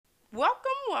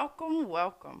Welcome, welcome,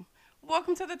 welcome.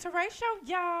 Welcome to the Teray Show,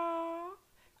 y'all.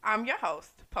 I'm your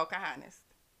host, Pocahontas.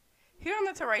 Here on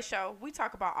the Teray Show, we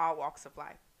talk about all walks of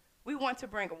life. We want to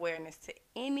bring awareness to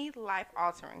any life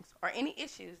alterings or any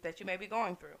issues that you may be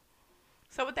going through.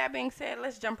 So, with that being said,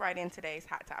 let's jump right in today's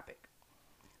hot topic.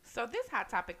 So, this hot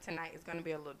topic tonight is going to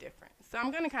be a little different. So,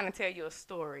 I'm going to kind of tell you a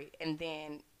story and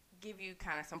then give you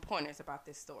kind of some pointers about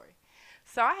this story.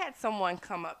 So, I had someone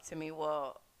come up to me.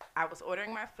 Well, I was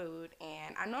ordering my food,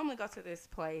 and I normally go to this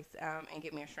place and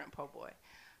get me a shrimp po' boy.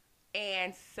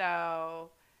 And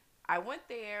so I went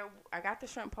there. I got the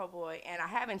shrimp po' boy, and I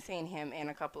haven't seen him in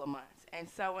a couple of months. And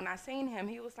so when I seen him,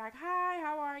 he was like, "Hi,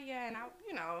 how are you?" And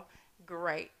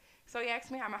great. So he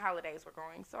asked me how my holidays were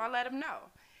going. So I let him know.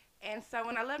 And so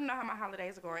when I let him know how my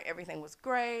holidays were going, everything was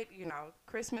great.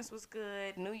 Christmas was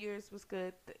good, New Year's was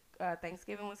good,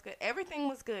 Thanksgiving was good. Everything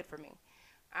was good for me.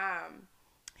 Um,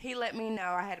 he let me know.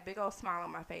 I had a big old smile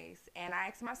on my face, and I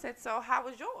asked him. I said, "So how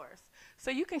was yours?"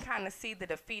 So you can kind of see the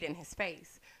defeat in his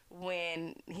face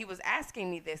when he was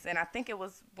asking me this, and I think it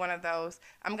was one of those.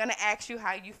 I'm gonna ask you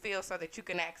how you feel so that you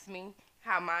can ask me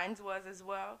how mine was as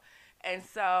well. And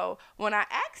so when I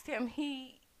asked him,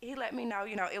 he let me know,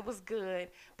 it was good,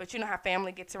 but you know how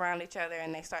family gets around each other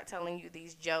and they start telling you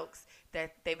these jokes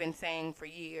that they've been saying for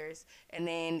years, and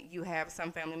then you have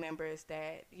some family members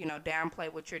that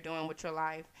downplay what you're doing with your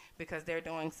life because they're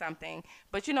doing something.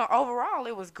 But overall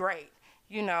it was great.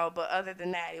 But other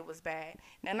than that, it was bad.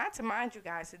 Now, not to mind you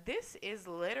guys, this is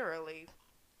literally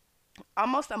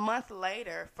almost a month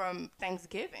later from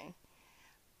Thanksgiving.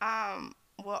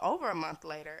 Well, over a month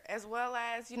later, as well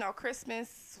as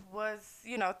Christmas was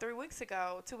 3 weeks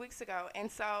ago, 2 weeks ago.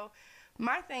 And so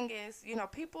my thing is,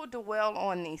 people dwell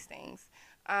on these things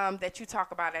that you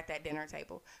talk about at that dinner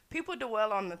table. People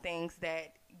dwell on the things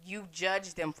that you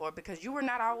judge them for because you were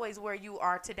not always where you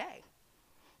are today,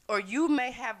 or you may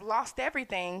have lost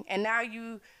everything and now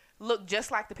you look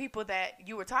just like the people that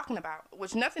you were talking about,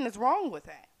 which nothing is wrong with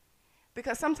that,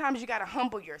 because sometimes you got to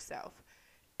humble yourself.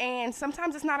 And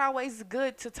sometimes it's not always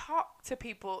good to talk to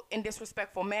people in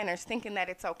disrespectful manners, thinking that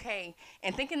it's okay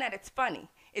and thinking that it's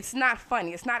funny. It's not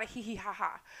funny. It's not a hee hee ha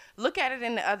ha. Look at it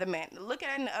in the other man. Look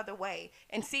at it in the other way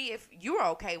and see if you're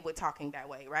okay with talking that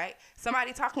way, right?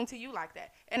 Somebody talking to you like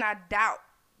that. And I doubt,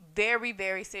 very,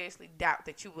 very seriously doubt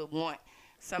that you would want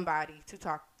somebody to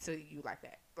talk to you like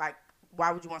that. Like,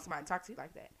 why would you want somebody to talk to you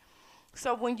like that?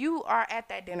 So when you are at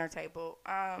that dinner table,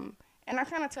 and I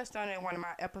kind of touched on it in one of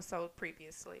my episodes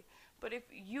previously, but if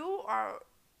you are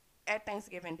at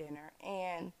Thanksgiving dinner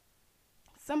and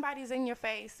somebody's in your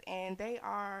face and they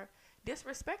are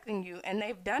disrespecting you and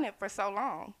they've done it for so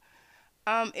long,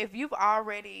 if you've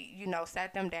already,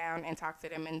 sat them down and talked to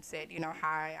them and said,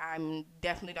 "Hi, I'm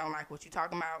definitely don't like what you're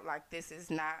talking about. Like, this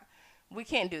is not, we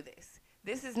can't do this.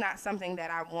 This is not something that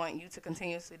I want you to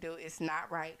continuously do. It's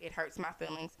not right. It hurts my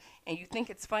feelings." And you think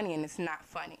it's funny and it's not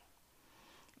funny,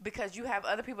 because you have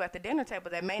other people at the dinner table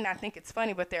that may not think it's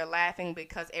funny, but they're laughing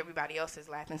because everybody else is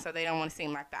laughing, so they don't want to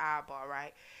seem like the eyeball,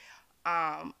 right?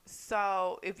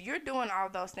 So if you're doing all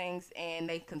those things and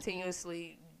they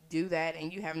continuously do that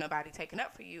and you have nobody taking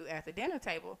up for you at the dinner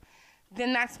table,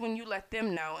 then that's when you let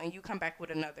them know and you come back with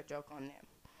another joke on them.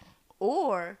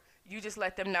 Or you just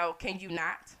let them know, "Can you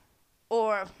not?"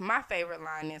 Or my favorite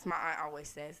line is, my aunt always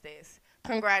says this: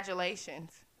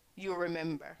 "Congratulations, you'll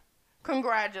remember.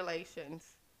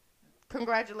 Congratulations.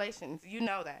 Congratulations. You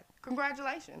know that.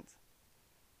 Congratulations."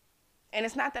 And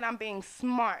it's not that I'm being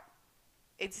smart.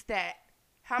 It's that,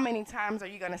 how many times are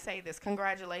you going to say this?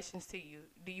 Congratulations to you.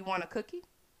 Do you want a cookie?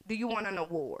 Do you want an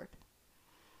award?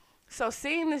 So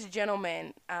seeing this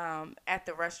gentleman at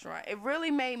the restaurant, it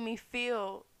really made me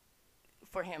feel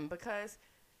for him, because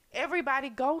everybody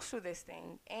goes through this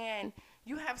thing. And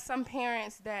you have some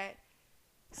parents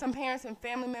and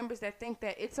family members that think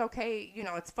that it's okay,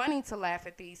 it's funny to laugh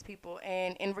at these people,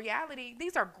 and in reality,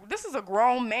 this is a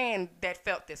grown man that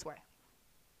felt this way.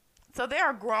 So there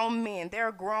are grown men, there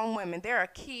are grown women, there are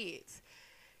kids.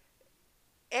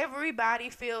 Everybody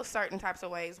feels certain types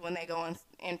of ways when they go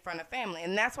in front of family,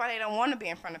 and that's why they don't want to be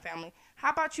in front of family. How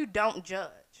about you don't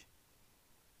judge?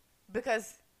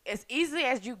 Because as easily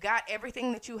as you got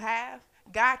everything that you have,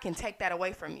 God can take that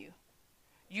away from you.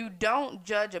 You don't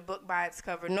judge a book by its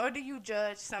cover, nor do you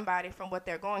judge somebody from what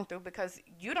they're going through, because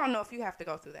you don't know if you have to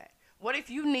go through that. What if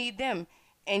you need them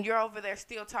and you're over there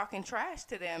still talking trash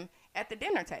to them at the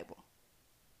dinner table?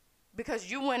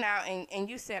 Because you went out and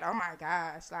you said, "Oh my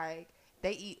gosh, like,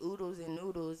 they eat oodles and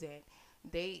noodles, and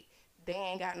they they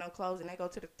ain't got no clothes, and they go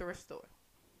to the thrift store."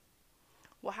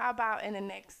 Well, how about in the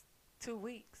next 2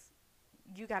 weeks,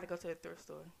 you got to go to the thrift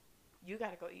store? You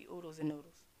got to go eat oodles and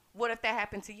noodles. What if that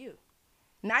happened to you?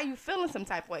 Now you feeling some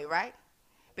type of way, right?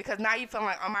 Because now you feeling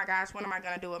like, oh my gosh, what am I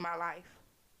going to do with my life?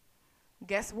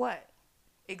 Guess what?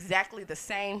 Exactly the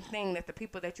same thing that the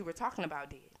people that you were talking about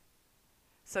did.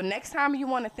 So next time you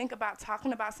want to think about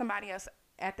talking about somebody else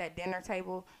at that dinner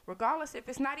table, regardless if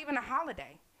it's not even a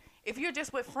holiday, if you're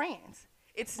just with friends,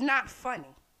 it's not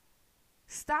funny.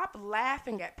 Stop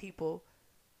laughing at people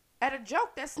at a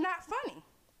joke that's not funny.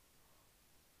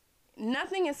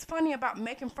 Nothing is funny about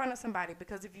making fun of somebody,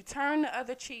 because if you turn the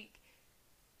other cheek,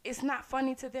 it's not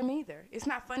funny to them either. It's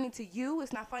not funny to you.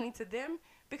 It's not funny to them,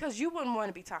 because you wouldn't want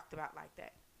to be talked about like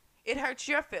that. It hurts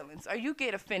your feelings, or you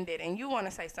get offended and you want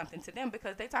to say something to them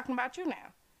because they're talking about you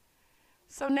now.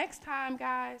 So next time,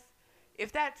 guys,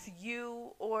 if that's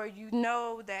you, or you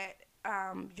know that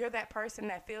you're that person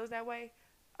that feels that way,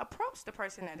 approach the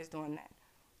person that is doing that.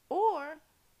 Or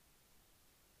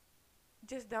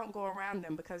just don't go around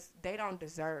them, because they don't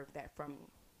deserve that from you.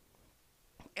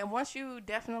 And once you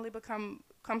definitely become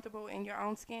comfortable in your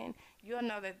own skin, you'll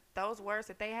know that those words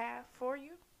that they have for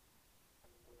you,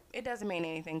 it doesn't mean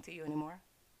anything to you anymore,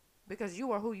 because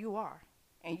you are who you are,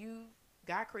 and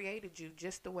God created you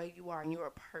just the way you are, and you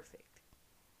are perfect.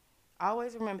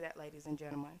 Always remember that, ladies and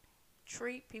gentlemen.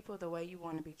 Treat people the way you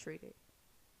want to be treated,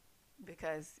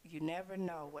 because you never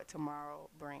know what tomorrow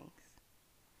brings.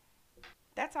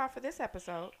 That's all for this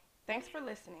episode. Thanks for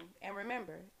listening. And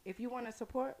remember, if you want to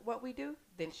support what we do,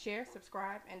 then share,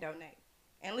 subscribe, and donate.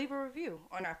 And leave a review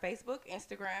on our Facebook,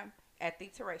 Instagram, at The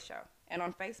Teray Show, and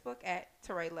on Facebook at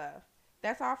Teray Love.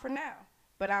 That's all for now,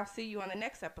 but I'll see you on the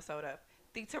next episode of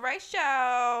The Teray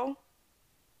Show.